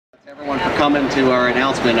Everyone for coming to our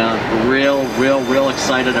announcement. Real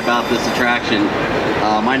excited about this attraction.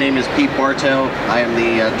 My name is Pete Bartow. I am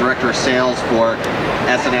the Director of Sales for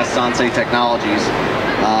S&S Sansei Technologies.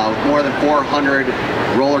 With more than 400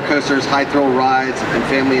 roller coasters, high thrill rides, and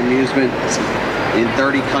family amusements in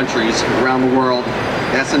 30 countries around the world,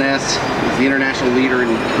 S&S is the international leader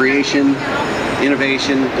in creation,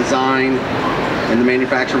 innovation, design, and the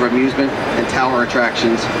manufacture of amusement and tower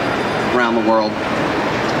attractions around the world.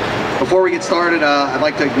 Before we get started, I'd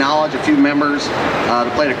like to acknowledge a few members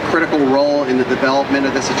that played a critical role in the development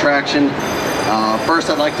of this attraction. First,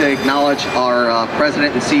 I'd like to acknowledge our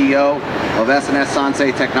President and CEO of S&S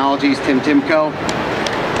Sansei Technologies, Tim Timko.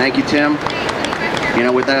 Thank you, Tim. You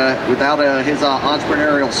know, without his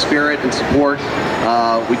entrepreneurial spirit and support,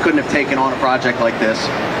 we couldn't have taken on a project like this.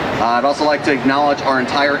 I'd also like to acknowledge our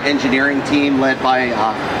entire engineering team led by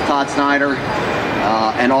Todd Snyder,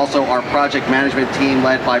 and also our project management team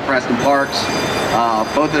led by Preston Parks.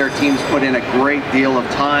 Both of their teams put in a great deal of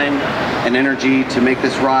time and energy to make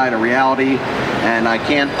this ride a reality, and I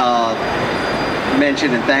can't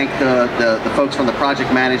mention and thank the folks from the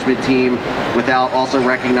project management team without also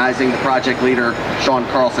recognizing the project leader, Sean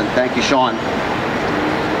Carlson. Thank you, Sean.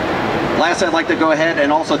 Last, I'd like to go ahead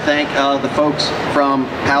and also thank the folks from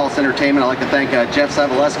Palace Entertainment. I'd like to thank Jeff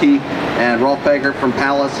Savaleski and Rolf Peger from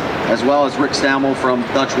Palace, as well as Rick Stammel from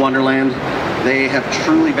Dutch Wonderland. They have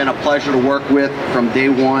truly been a pleasure to work with from day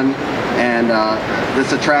one, and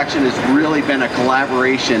this attraction has really been a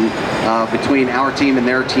collaboration between our team and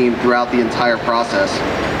their team throughout the entire process.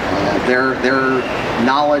 Their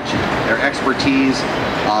knowledge, their expertise,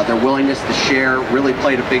 their willingness to share really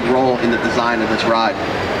played a big role in the design of this ride.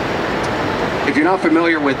 If you're not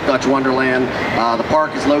familiar with Dutch Wonderland, the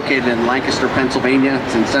park is located in Lancaster, Pennsylvania.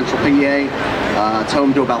 It's in central PA. It's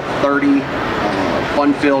home to about 30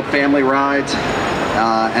 fun-filled family rides,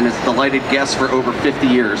 and it's delighted guests for over 50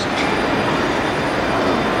 years.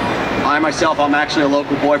 I myself, I'm actually a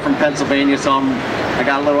local boy from Pennsylvania, so I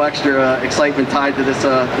got a little extra excitement tied to this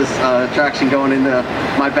attraction going into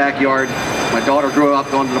my backyard. My daughter grew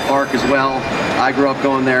up going to the park as well. I grew up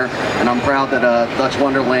going there, and I'm proud that Dutch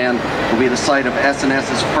Wonderland will be the site of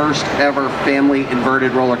S&S's first ever family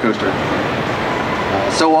inverted roller coaster.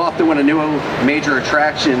 So often when a new major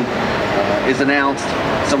attraction is announced,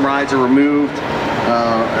 some rides are removed,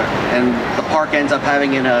 and the park ends up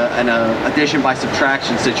having an addition by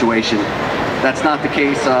subtraction situation. That's not the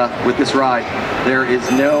case with this ride. There is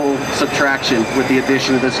no subtraction with the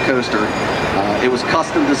addition of this coaster. It was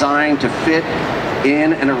custom designed to fit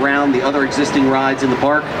in and around the other existing rides in the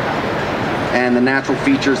park and the natural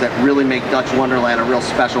features that really make Dutch Wonderland a real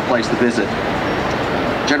special place to visit.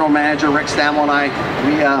 General Manager Rick Stammel and I,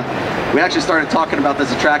 we actually started talking about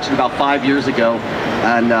this attraction about 5 years ago,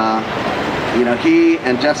 and you know, he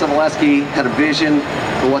and Jeff Savaleski had a vision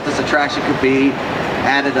for what this attraction could be,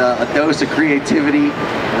 added a dose of creativity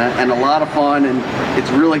and a lot of fun, and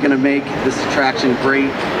it's really going to make this attraction great,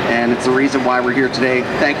 and it's the reason why we're here today.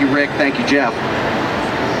 Thank you, Rick. Thank you, Jeff.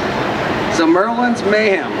 So Merlin's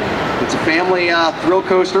Mayhem. It's a family thrill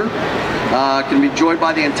coaster. Can be enjoyed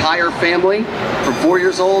by the entire family from 4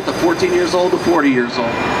 years old to 14 years old to 40 years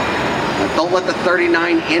old. Don't let the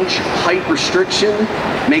 39-inch height restriction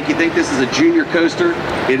make you think this is a junior coaster.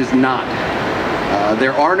 It is not.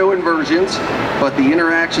 There are no inversions, but the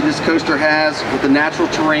interaction this coaster has with the natural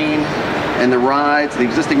terrain and the rides, the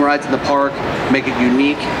existing rides in the park, make it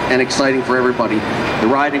unique and exciting for everybody. The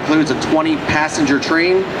ride includes a 20-passenger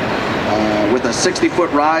train with a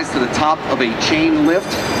 60-foot rise to the top of a chain lift,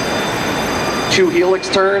 2 helix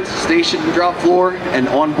turns, station and drop floor, and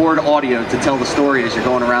onboard audio to tell the story as you're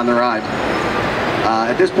going around the ride.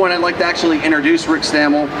 At this point, I'd like to actually introduce Rick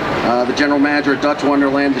Stammel, the General Manager at Dutch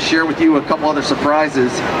Wonderland, to share with you a couple other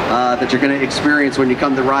surprises that you're going to experience when you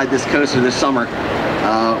come to ride this coaster this summer.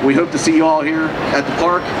 We hope to see you all here at the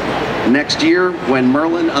park next year when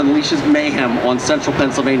Merlin unleashes mayhem on central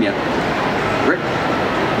Pennsylvania. Rick?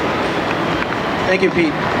 Thank you,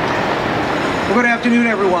 Pete. Well, good afternoon,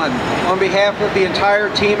 everyone. On behalf of the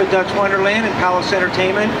entire team at Dutch Wonderland and Palace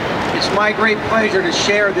Entertainment, it's my great pleasure to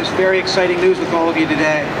share this very exciting news with all of you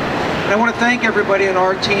today. And I want to thank everybody on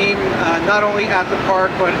our team, not only at the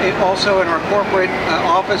park, but also in our corporate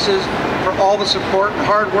offices, for all the support and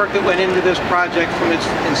hard work that went into this project from its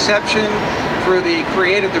inception through the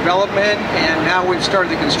creative development, and now we've started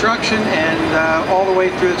the construction and all the way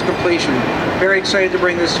through its completion. Very excited to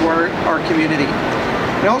bring this to our community.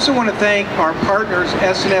 I also want to thank our partners,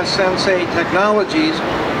 S&S Sansei Technologies,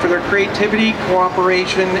 for their creativity,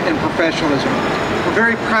 cooperation, and professionalism.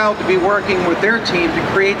 We're very proud to be working with their team to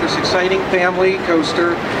create this exciting family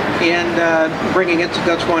coaster and bringing it to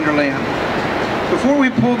Dutch Wonderland. Before we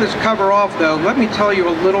pull this cover off, though, let me tell you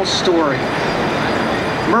a little story.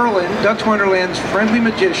 Merlin, Dutch Wonderland's friendly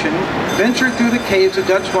magician, ventured through the caves of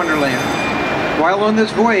Dutch Wonderland. While on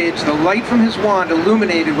this voyage, the light from his wand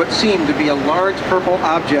illuminated what seemed to be a large purple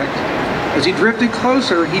object. As he drifted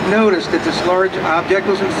closer, he noticed that this large object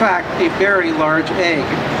was in fact a very large egg,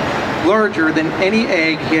 larger than any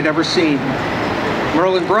egg he had ever seen.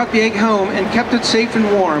 Merlin brought the egg home and kept it safe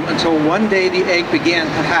and warm until one day the egg began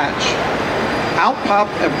to hatch. Out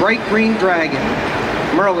popped a bright green dragon.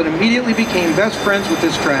 Merlin immediately became best friends with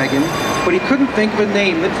this dragon, but he couldn't think of a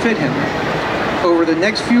name that fit him. Over the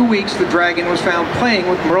next few weeks, the dragon was found playing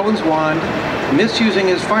with Merlin's wand, misusing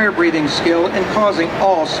his fire-breathing skill and causing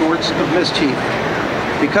all sorts of mischief.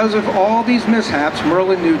 Because of all these mishaps,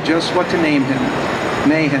 Merlin knew just what to name him: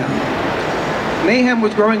 Mayhem. Mayhem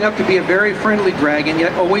was growing up to be a very friendly dragon,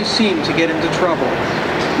 yet always seemed to get into trouble.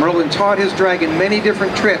 Merlin taught his dragon many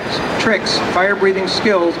different tricks, fire-breathing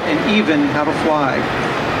skills, and even how to fly.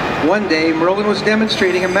 One day, Merlin was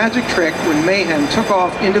demonstrating a magic trick when Mayhem took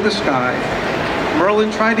off into the sky.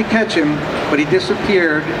 Merlin tried to catch him, but he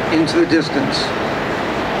disappeared into the distance.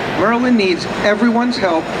 Merlin needs everyone's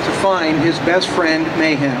help to find his best friend,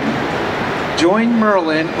 Mayhem. Join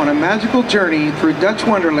Merlin on a magical journey through Dutch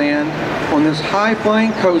Wonderland on this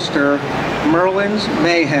high-flying coaster, Merlin's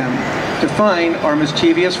Mayhem, to find our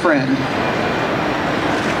mischievous friend.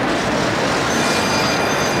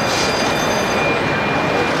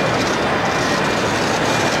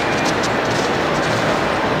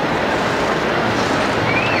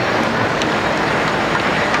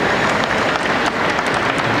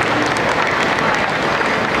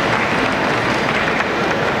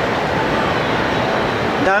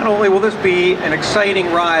 Not only will this be an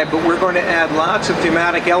exciting ride, but we're going to add lots of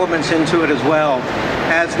thematic elements into it as well.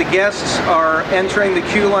 As the guests are entering the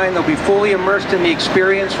queue line, they'll be fully immersed in the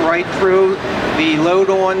experience right through the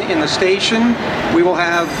load-on in the station. We will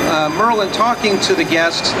have Merlin talking to the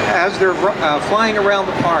guests as they're flying around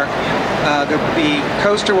the park. The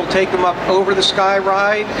coaster will take them up over the sky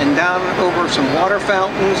ride and down over some water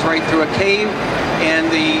fountains, right through a cave,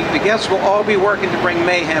 and the guests will all be working to bring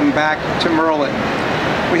Mayhem back to Merlin.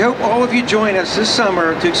 We hope all of you join us this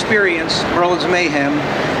summer to experience Merlin's Mayhem,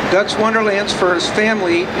 Dutch Wonderland's first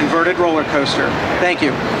family inverted roller coaster. Thank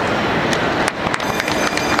you.